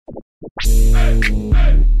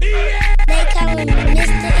They call me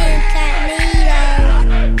Mr. Incognito.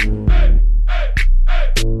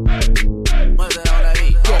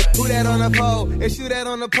 Who that on the pole? Issue that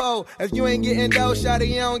on the pole. If you ain't getting dough, shawty,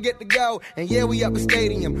 you don't get to go. And yeah, we up a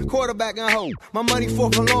stadium, quarterback and home. My money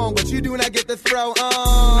fourth and long, but you do not get to throw.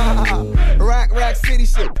 Rack city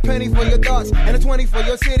shit. Penny for your thoughts, and a 20 for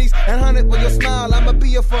your cities, and 100 for your smile. I'ma be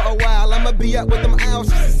here for a while. I'ma be up with them owls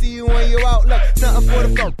just to see you when you out. Look, something for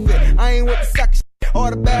the folk fit. I ain't with the sucker shit. All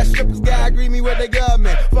the bad strippers gotta agree me with their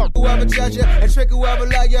government. Fuck whoever judge ya and trick whoever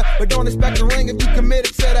love ya, but don't expect a ring if you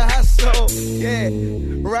committed to the hustle. Yeah,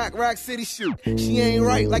 Rack City shoot. She ain't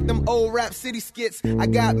right like them old Rap City skits. I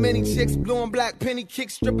got many chicks, blue and black penny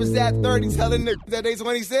kick strippers at 30, telling niggas that they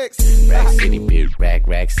 26. Rack City beard,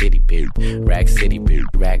 Rack City beard, Rack City beard,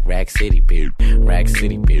 Rack City beard, Rack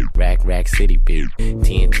City beard, Rack City beard. 10,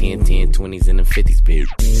 20s and the 50s beard.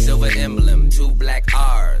 Silver emblem, 2 black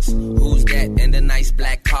R's. Who's that in the nice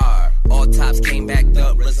black car? All tops came back,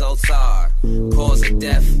 the results are cause of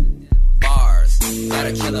death, bars. Got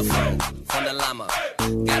a killer flow from the llama.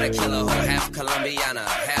 Got a killer hoe, half Colombiana,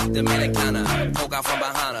 half Dominicana. Poke out from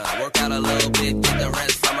behind her, work out a little bit, get the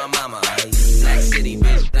rest from my mama. Black City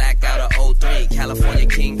bitch, black out of 03. California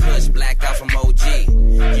King Kush, black out from OG.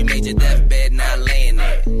 You made your deathbed, now laying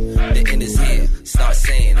there. The end is here, start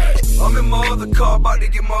saying it. I'm in my other car, about to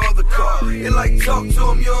get my other car. And like talk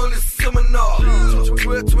to him, you only seminar.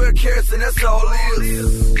 12 carats and that's all it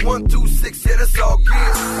is. 1 through 6, yeah, that's all good.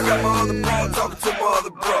 I got my other bra talking to my other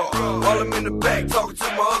bra. While I'm in the back talking to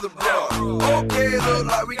my other bra. Okay, look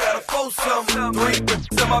like we got a foursome. 3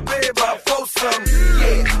 bitches in my bed, about foursome.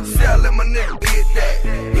 Yeah, say I let my nigga hit that.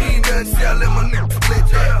 He ain't done, say I let my nigga split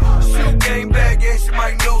that. Shoot game back, yeah, she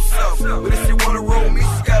might know something. But if she wanna roll me,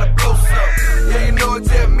 she gotta blow something. Yeah, you know it's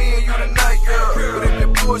just me and you tonight, girl. But if the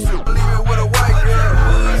bullshit, believe it with a white girl.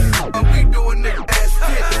 What we doing, nigga, ass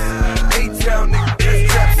tits. A-Town, nigga, that's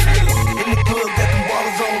Trap City. In the club, got them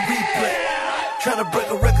bottles on replay. Tryna break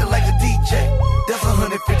a record like a DJ. That's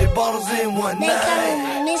 150 bottles in one They night.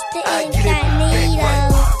 call me Mr. I get it, Incognito.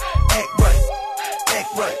 act right,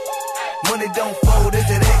 act right. Money don't fold, is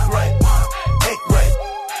it act right? Act right,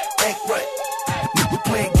 act right. We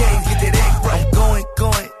playing games, get that act right. I'm going,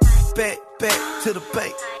 back to the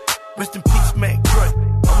bank. Rest in peace, Mac Dre.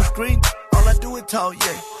 On the screen, all I do is talk,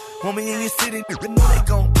 yeah. Want me in your city, you know they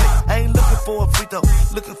gon' pay. I ain't looking for a free throw,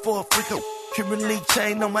 looking for a free throw. Cuban link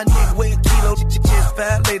chain on my neck, weigh a kilo. Just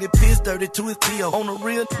violated, piss 32 is PO. On the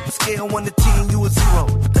real scale, 1 to 10, you a 0.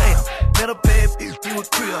 Damn, met a bad bitch, you a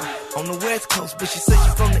Creole. On the West Coast, but she said she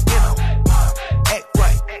from the NO. Act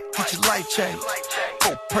right, get your life changed.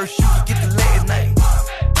 Oh, purse, you can get the last name.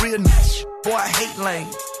 Real niche, boy, I hate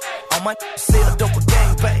lanes. On my sell dope a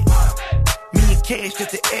gangbang. Me and Cash get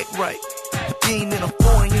the act right. But you ain't in a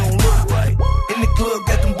foreign, you don't look right. In the club,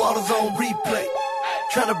 got them bottles on replay.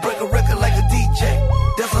 Tryna break a record like a DJ.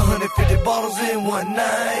 That's 150 bottles in one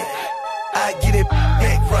night. I get it,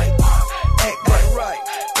 act right, act right,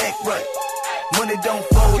 act right. Money don't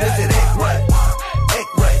fold, is it act right,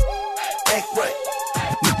 act right, act right.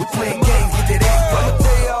 We playing games, get that act right. I'ma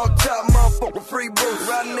tell you all top, motherfucker, free boost.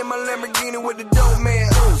 Riding in my Lamborghini with the dope man.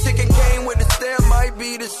 Chicken cane with the stamp, might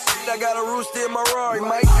be the shit. I got a rooster in my Rari,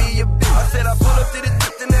 might be your bitch. I said I pull up to the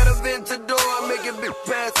and at a Ventador, I make it big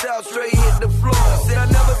pass out, straight hit the floor. I said I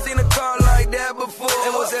never seen a car like that before.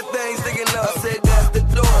 And what's that thing sticking up? I said that's the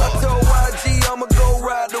door. I told YG I'ma go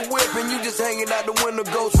ride the whip, and you just hanging out the window,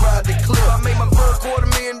 ghost ride the clip. I made my first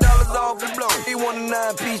 $250,000 off the blow. He want a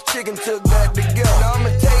 9-piece chicken, took that to go. Now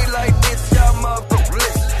I'ma tell you like this, y'all motherfuckers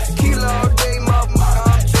listen. Kilo all day,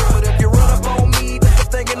 motherfucker, I'm chill. But if you run up on me,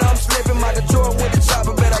 thinking I'm slipping, Michael Jordan with the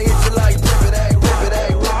chopper, bet I hit you like rip it, rip it, rip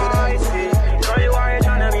it, rip it.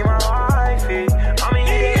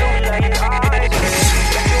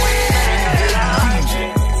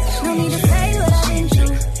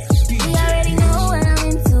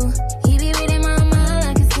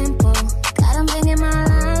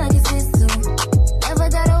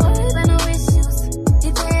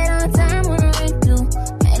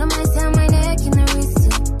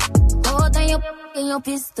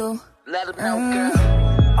 Pistol. Let him know, girl.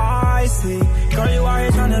 I see, girl, you out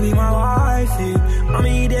here tryna be my wifey. I'ma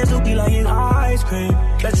eat that Zuki like it's ice cream.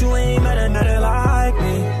 Bet you ain't met another like me.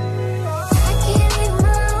 I can't leave him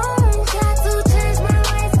alone. Got to change my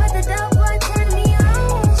ways, but the dope boy turned me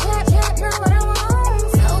on. Trap, know what I want.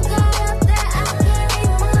 So caught up that I can't leave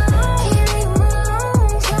him alone. Can't leave him alone.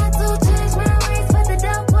 Got to change my ways, but the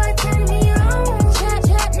dope boy turned me on. Trap,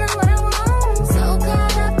 know what I want. So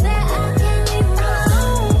caught up that I can't leave him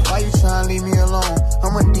alone. Why you tryna leave me alone?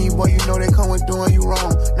 I'm a D-boy, you know they come with doing you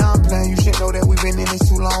wrong. Now I'm playing, you should know that we been in this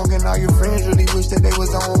too long. wrong, and all your friends really wish that they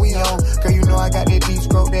was on what we on. Girl, you know I got that deep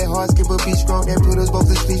stroke, that hard skip a beat stroke, that put us both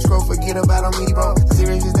to sleep stroke. Forget about on me, bro.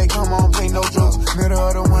 Serious as they come on, play no jokes. Middle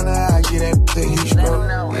of the one eye, get that heat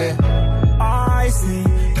stroke. Yeah. I see,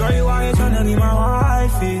 girl, you out here tryna be my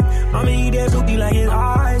wifey. I'ma eat that Zuki like it's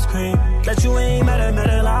ice cream. Bet you ain't met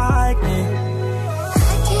another like me. I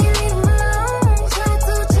can't leave him alone. Try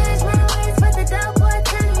to change my ways, but the dope boy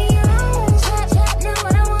turn me on. Trap, know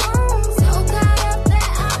what I want. So caught up that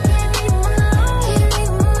I can't leave him alone. Can't leave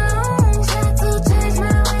him alone. Try to change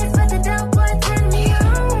my ways, but the dope boy turn me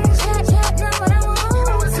on. Trap, know what I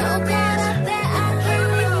want. So caught up that I can't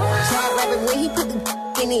leave him alone. Try rapping when he put the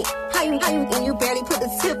in it. How you, and you barely put the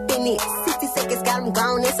tip in it. 60 seconds got him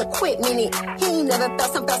gone, it's a quick minute. He ain't never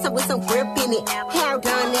felt some with some grip in it. Hair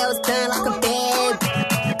done, nails done like a bad.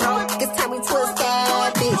 Bro, it's time me to a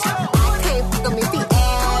sad bitch. I can't fuck him if he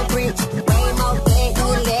average. Way more bad than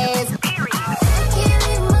your last. I can't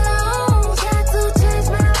leave him alone. Try to change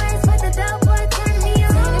my ways, but the dope boy turn me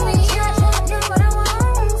on. Trap, know what I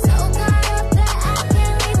want. So caught up that I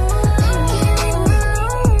can't leave him alone. Can't leave him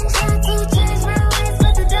alone. Try to change my ways,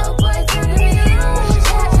 but the dope boy turn me on.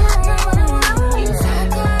 Trap, know what I want. So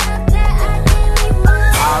caught up that I can't leave him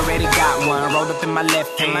alone. Already got one rolled up in my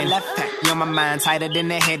left hand. You're my mind tighter than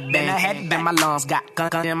the headband. Then my lungs got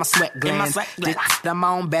gun in my sweat glands. This I'm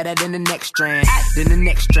on better than the next strand. Then the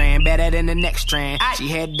next strand, better than the next strand. She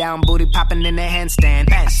head down, booty popping in the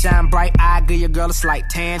handstand. I shine bright, I give your girl a slight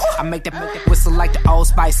tan. I make that whistle like the Old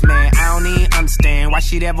Spice man. I don't even understand why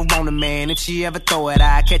she'd ever want a man. If she ever throw it,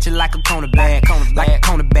 I catch it like a cornerback. Like a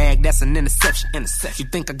cornerback, that's an interception. You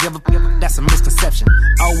think I give a that's a misconception.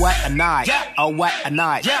 Oh what a night, oh what a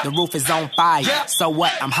night. The roof is on fire, so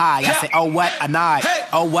what I'm high. I say oh what a night,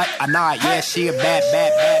 oh what a night. Yeah, she a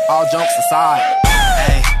bad, all jokes aside.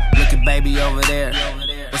 Hey, look at baby over there.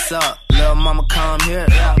 What's up? Little mama come here.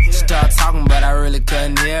 She started talking but I really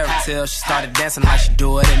couldn't hear her till she started dancing like she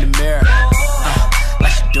do it in the mirror.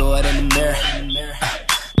 Like she do it in the mirror.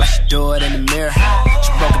 Like she do it in the mirror.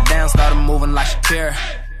 She broke it down, started moving like Shakira.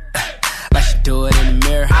 Like she do it in the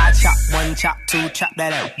mirror. I chop one, chop two, chop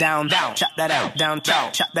that out, down, chop that out, down,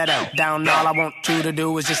 chop that out, down. All I want you to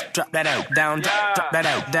do is just drop that out, down, drop that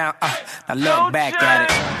out, down. Now look back at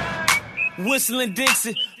it. Whistling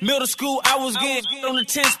Dixie, middle school, I was getting on the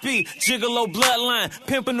 10-speed. Gigolo bloodline,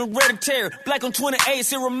 pimping hereditary. Black on 28,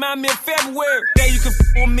 it remind me of February. There you can f***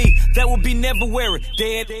 with me, that would be never weary.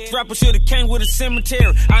 Dead rapper should've came with a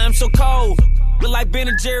cemetery. I am so cold. Look like Ben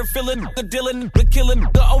and Jerry, feeling a dealing, killing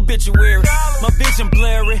the obituary. My vision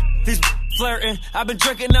blurry, these flirting. I've been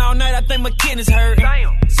drinking all night, I think my kidneys hurting.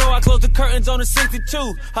 So I closed the curtains on the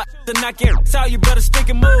 62. Hot to knock it, so you better stick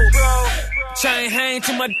and move. Chain hang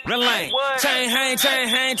to my lane. Chain hang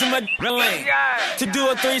to my lane. To do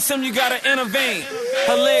a threesome, you gotta intervene.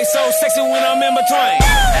 Her legs so sexy when I'm in between.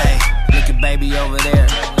 Hey, look at baby over there.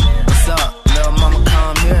 What's up? Little mama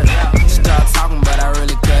come here. She started talking, but I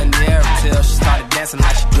really couldn't hear her till she started dancing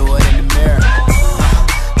like she do it in the mirror.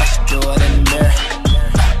 Like she do it in the mirror.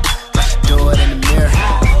 Like she do it in the mirror.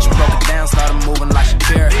 She broke it down, started moving like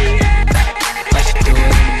Shakira. Like she do it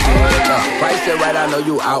in the mirror. Price it right, I know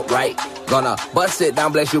you outright. Gonna bust it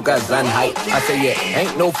down, bless you, cause I'm hype. I say, yeah,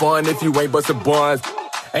 ain't no fun if you ain't bustin' buns.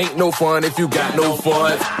 Ain't no fun if you got no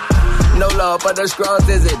fun. No love for the scrubs,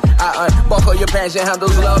 is it? I unbuckle your pants, your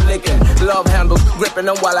handles, love licking. Love handles, gripping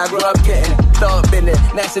them while I grub kitten. Thug business,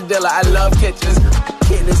 nasty dealer, I love kitchens.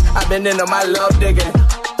 Kittens, I've been into my love digging.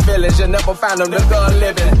 Feelings, you never find them, the girl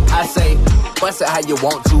living. I say, bust it how you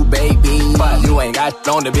want to, baby. But you ain't got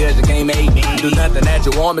on the bills, you can't make me do nothing that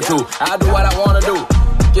you want me to. I'll do what I wanna do.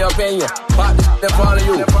 Your opinion, pop this in front of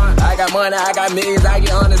you. I got money, I got millions, I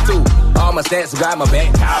get honest too. All my stats got my back.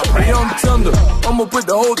 Hey, I'm tender, I'ma put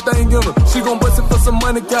the whole thing in her. She gon' bust it for some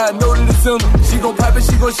money, God, know that it's in her. She gon' pop it,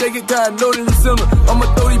 she gon' shake it, God, know that it's in her. I'ma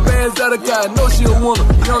throw these bands at her, God, know she a winner.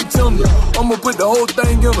 Yeah, I'm tender, I'ma put the whole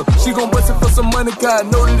thing in her. She gon' bust it for some money, God,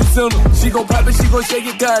 know that it's in her. She gon' pop it, she gon' shake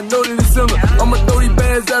it, God, know that it's in her. I'ma throw these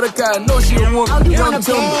bands at her, God, know she a winner. Oh, you yeah, want I'm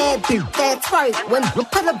a bad bitch, that's right. When you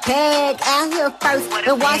put a bag out here first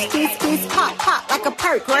and watch these pop like a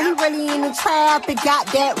perk. Girl, he really in the trap and got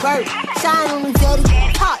that work. Shine on me, daddy.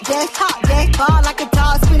 Talk, dash, ball like a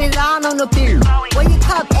dog. Spin it all on the beer. Where your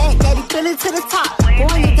cup at, daddy? Fill it to the top.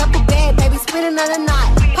 Going in double bag, baby. Spin another knot.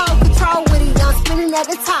 Pole control with it, I'm spinning at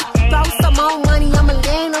the top. Throw some more money, I'ma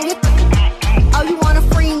land on your. Oh, you want a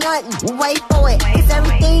free nothing? Wait for it. It's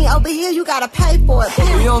everything over over here, you gotta pay for it.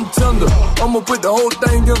 We on Tinder, I'ma put the whole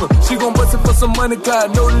thing in her. She gon' bust it for some money, cause I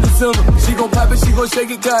know that it's in her. She gon' pop it, she gon'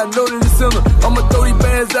 shake it, cause I know that it's in her. I'ma throw these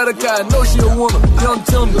bands at her, cause I know she a winner. Young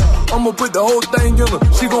Tinder, I'ma put the whole thing in her.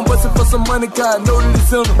 She gon' bust it for some money, cause I know that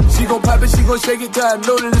it's in her. She gon' pop it, she gon' shake it, cause I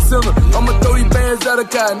know that it's in her. I'ma throw these bands at her,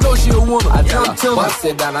 cause I know she a winner. I tell her, bust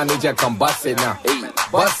it down, I need you to come bust it now.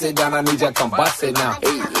 Bust it down, I need you to come bust it now.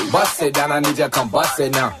 Bust it down, I need you to come bust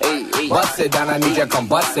it now. Bust it down, I need you to come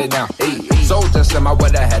bust it now. Soldier Slim, I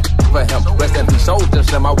would've had for him. Rest in peace, Soldier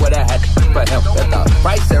Slim, I would've had for him. If the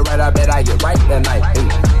price is right, I bet I get right that night.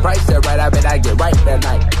 Price is right, I bet I get right that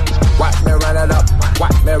night. Watch me run it up,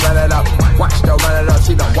 watch me run it up. Watch her run it up,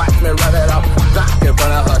 she don't watch me run it up. Drop in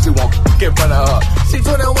front of her, she won't get in front of her. She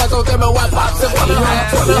 21, so tell me what pops in front of her.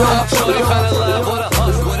 Shorty fell in love with a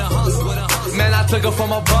hustle. Man, I took her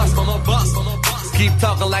from a bus. Keep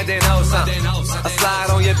talking like they know something. I slide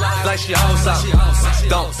on your like she owes something.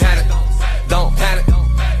 Don't panic, don't panic.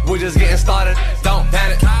 We're just getting started. Don't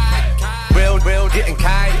panic. Real getting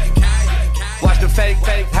kind. Watch the fake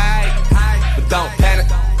hide. But don't panic,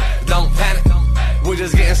 don't panic. We're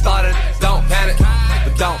just getting started. Don't panic,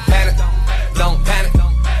 but don't panic, don't panic.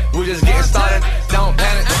 We're just getting started. Don't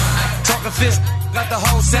panic. Talking fist. Got the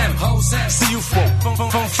whole Sam. See you from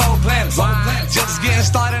four planets. Just getting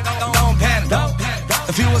started, don't panic.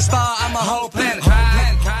 If you a star, I'm a whole planet.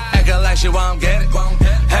 Acting like she won't get it.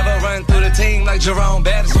 Have her run through the team like Jerome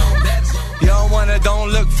Bettis. You don't want it, don't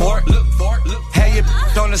look for it. Have your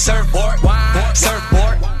on the surfboard.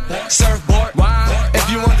 Surfboard. If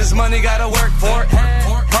you want this money, gotta work for it.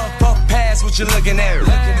 Puff, pass what you looking at.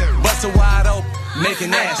 Bust it wide open,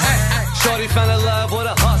 making ass. Shorty fell in love with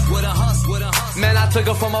a hustle. Man, I took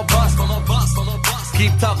her from a bus.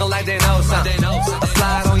 Keep talking like they know something. I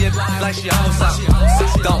slide on your like she owes something.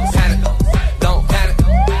 Don't panic, don't panic.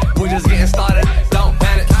 We're just getting started. Don't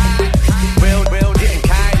panic. Real getting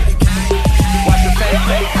kind. Watch the face.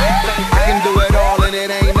 I can do it all and it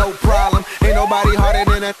ain't no problem. Ain't nobody harder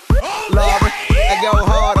than a lover. I go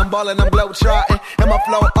hard, I'm ballin', I'm globe trotting. And my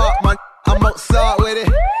flow up, I'm Mozart with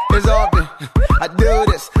it. It's often I do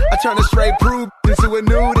this. I turn a straight proof into a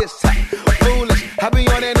nudist. Foolish, I be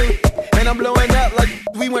on that new and I'm blowing up like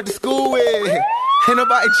we went to school with. Ain't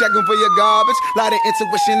nobody checking for your garbage. Lot of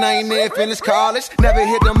intuition, I ain't there, finish college. Never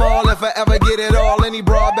hit them all, if I ever get it all. Any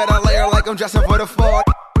broad better layer like I'm dressing for the Ford.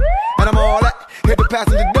 And I'm all that, hit the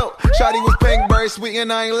passenger door. Shawty was pink, very sweet,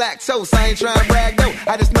 and I ain't lactose. I ain't trying to brag though,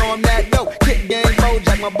 I just know I'm that dope. Kick game,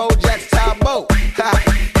 Bojack, my Bojack's top boat.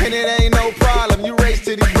 And it ain't no problem, you race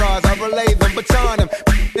to these bras. I relay them, baton them,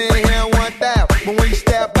 in here 1,000. But when you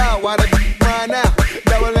step out, why the run out?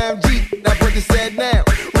 Double MG, now put the set down.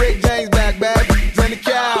 Rick James back, bad on the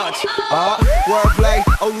couch. Wordplay,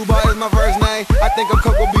 Oluba is my first name. I think I'm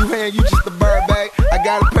Coco B. Hand, you just a bird, babe. I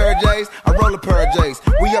got a pair of J's, I roll a pair of J's.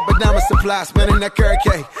 We up and down the supply, spinning that carrot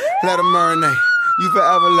cake. Let them marinate, you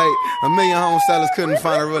forever late. A million home sellers couldn't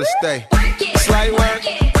find a real estate. Slight work,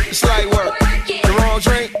 slight work. The wrong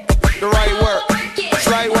drink, the right work.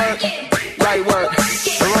 Slight work, right work.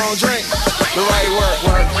 The wrong drink, the right work.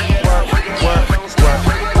 Work, work, work,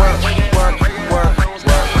 work, work, work, work, work,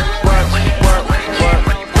 work, work,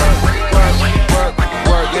 work,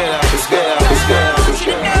 work, get out, get out, get out,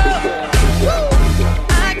 get out.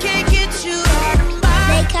 I can't get you out of my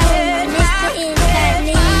head. Mr.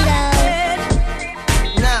 Incognito.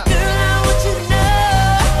 Now, Girl, I want you to know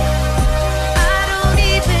I don't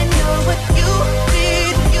even know what you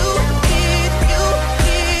need,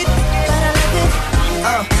 but I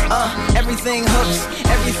love it. Everything hooks,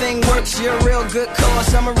 everything works. You're a real good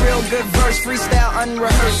cause, I'm a real good verse. Freestyle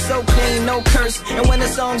unrehearsed, so clean, no curse. And when the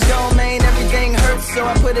song's gone, man, everything hurts. So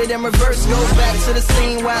I put it in reverse, go back to the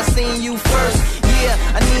scene where I seen you first. Yeah,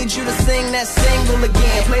 I need you to sing that single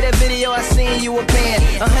again. Play that video, I seen you a pan.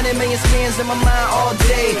 100 million spins in my mind all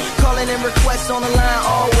day. Calling in requests on the line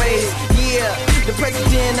always. Yeah, the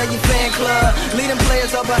president of your fan club. Leading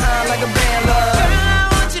players up behind like a band love. Girl, I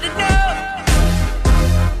want you to know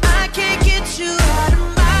I can't get you out of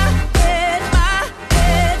my head, my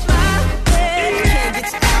head, my head. Can't get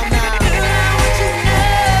you out now. Girl, I want you to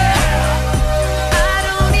know I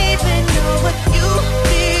don't even know what you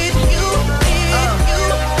need,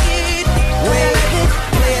 Wait,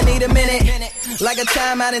 play, I need a minute. Like a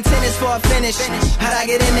timeout in tennis for a finish. How'd I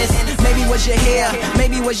get in this? Maybe was your hair,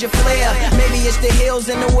 maybe was your flair. Maybe it's the heels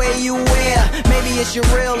and the way you wear. Maybe it's your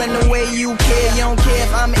real and the way you care. You don't care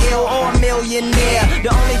if I'm ill or a millionaire. The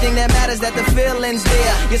only thing that matters that the feeling's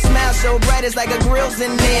there. Your smile so bright it's like a grill's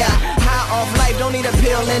in there. High off life, don't need a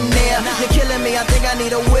pill in there. You're killing me, I think I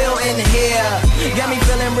need a will in here. Got me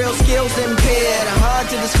feeling real skills impaired. Hard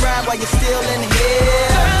to describe why you're still in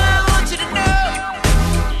here.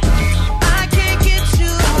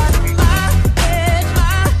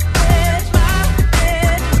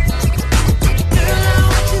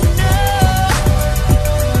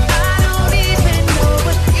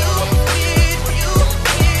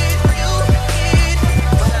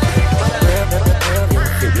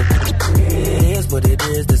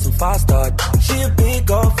 5-star. She a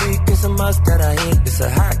big old freak, it's a must that I hit. It's a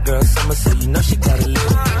hot girl summer, so you know she got it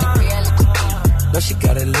lit. No, she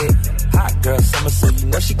got it lit. Hot girl summer, so you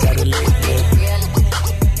know she got it lit.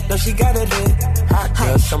 Yeah. No, she got it lit. Hot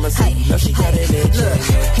girl summer, so you know she got it lit. Look,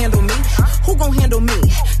 handle me? Who gon' handle me?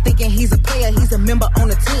 Thinking he's a player, he's a member on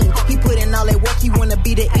the team. He put in all that work, he wanna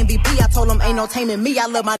be the MVP. I told him ain't no taming me, I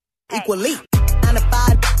love my equally. 9 to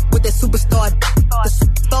 5 with that superstar. The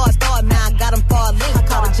superstar star, now I got him far link. I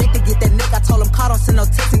called a Jake to get that nick. I told him, call, don't send no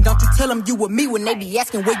text. And don't you tell him you with me when they be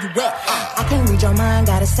asking where you at. I can't read your mind,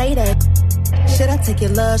 gotta say that. Should I take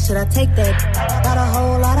your love, should I take that? Got a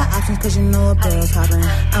whole lot of options, cause you know a girl's hopping.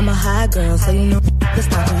 I'm a high girl, so you know it's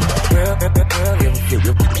stopping. Girl, it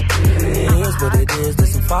is what it is,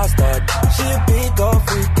 this some 5-star. She a big old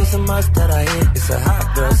freak, it's a must that I hit. It's a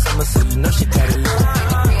hot girl summer, so you know she got it lit.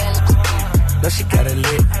 No, she got it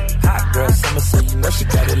lit. Hot girl summer, so you know she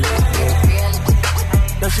got it lit.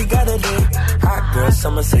 Yeah. No, she got it lit. Hot girl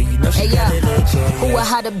summer, so you know she got it lit. Yeah. Who a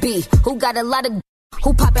how to be? Who got a lot of?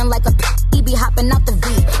 Who poppin' like a he be hopping out the V?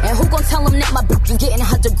 And who gon' tell him that my bitch is getting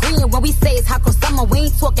her degree? And when we say it's hot girl summer, we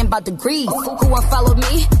ain't talking about degrees. Who won't follow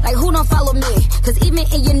me? Like who don't follow me? Cause even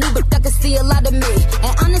in your new bitch, I can see a lot of me.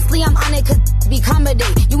 And honestly, I'm on it cause be comedy.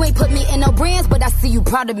 You ain't put me in no brands, but I see you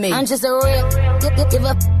proud of me. I'm just a real, give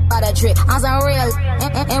a about that trick. I'm some real,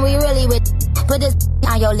 and we really with. Put this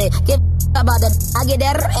on your lip. Give about that. I get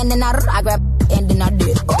that, and then I grab, and then I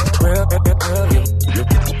did.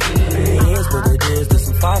 It is what it is, this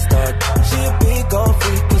some 5-star. She a big old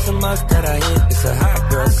freak, it's a must that I hit. It's a hot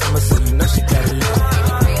girl summer, so you know she got it lit.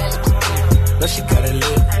 No, she got it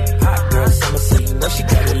lit. Hot girl summer, so you know she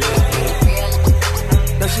got it lit.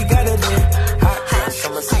 No, she got it lit. Hot girl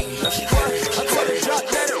summer, so you know she got it lit. Drop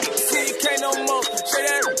that up, see you can't no more. Shake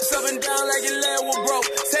that up and down like your leg was broke.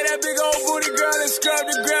 Say that big old booty girl and scrub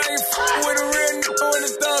the ground. You with a real nigga when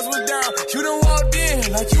the thugs was down. You done walked in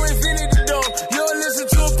like you invented the door. You don't listen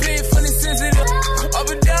to a pig funny sensitive. Up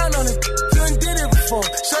and down on it, you ain't did it before.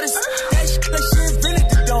 Shorty that shit like she invented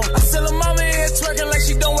the dome. I sell her mama in here twerking like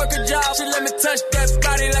she don't work a job. She let me touch that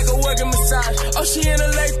body like a working massage. Oh, she in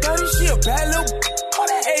her late 30s, she a bad little. All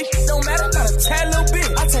that age don't matter, not a tad little bit.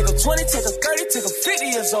 I take a 20, take a 30, take a 50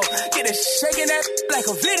 years old. Get her shaking that like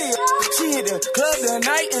a video. She hit the club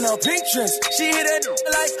tonight in a pink dress. She hit it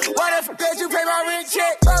like, why the fuck did you pay my rent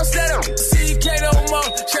check? Bounce that up, see you can't no more.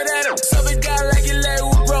 Shut that up, sub it down like your leg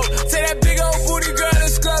was broke. Take that big old booty girl and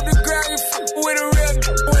scrub the ground. You with a real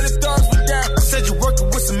when the thugs were down. Said you working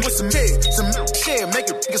with some shit, some shit, make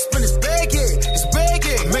it spin his bag, yeah, it's bag,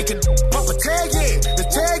 yeah, make it pump a tag, yeah, the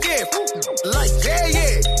tag, yeah, like yeah.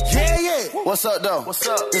 What's up, though? What's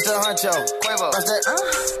up? It's the Huncho. Quavo. That's that,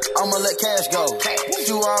 I'ma let cash go.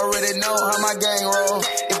 You already know how my gang roll.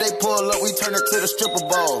 If they pull up, we turn it to the stripper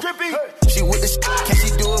ball. She with the can she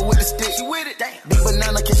do it with the stick? She with it. Big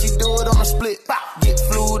banana, can she do it on a split? Get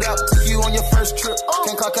flued out, took you on your first trip.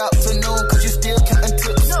 Can't clock out to noon, cause you still counting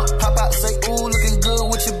tips. Pop out, say, ooh, looking good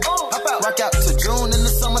with your pop out. Rock out to June, in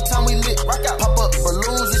the summertime we lit. Rock out. Pop up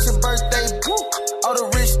balloons, it's your birthday. All the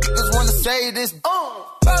rich niggas wanna say this.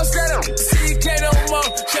 Bounce that up, see you can't no more.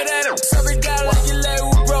 Shut that up, sub it down like your leg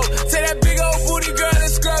was broke. Take that big old booty girl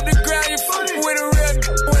and scrub the ground. You with a real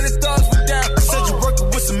when the thugs were down. Said you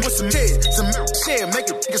working with some shit, some shit, make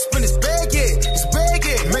it spin his bag, yeah, it's bag,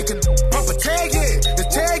 yeah, make it pump a tag, yeah, the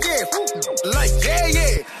tag, yeah, like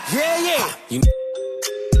yeah. You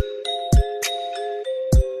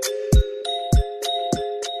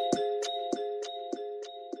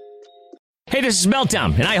Hey, this is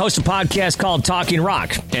Meltdown, and I host a podcast called Talking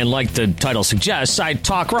Rock. And like the title suggests, I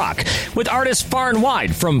talk rock with artists far and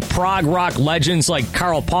wide, from prog rock legends like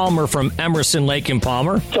Carl Palmer from Emerson, Lake and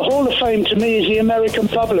Palmer. The Hall of Fame to me is the American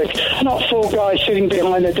public, not four guys sitting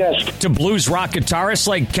behind a desk. To blues rock guitarists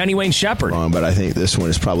like Kenny Wayne Shepherd. But I think this one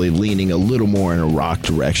is probably leaning a little more in a rock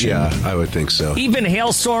direction. Yeah, I would think so. Even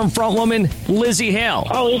Hailstorm frontwoman Lizzie Hale.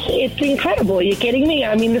 Oh, it's incredible. Are you kidding me?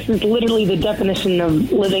 I mean, this is literally the definition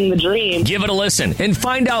of living the dream. Give it a listen and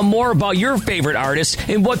find out more about your favorite artists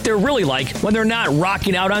and what they're really like when they're not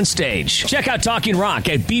rocking out on stage. Check out Talking Rock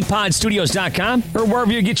at bpodstudios.com or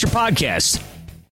wherever you get your podcasts.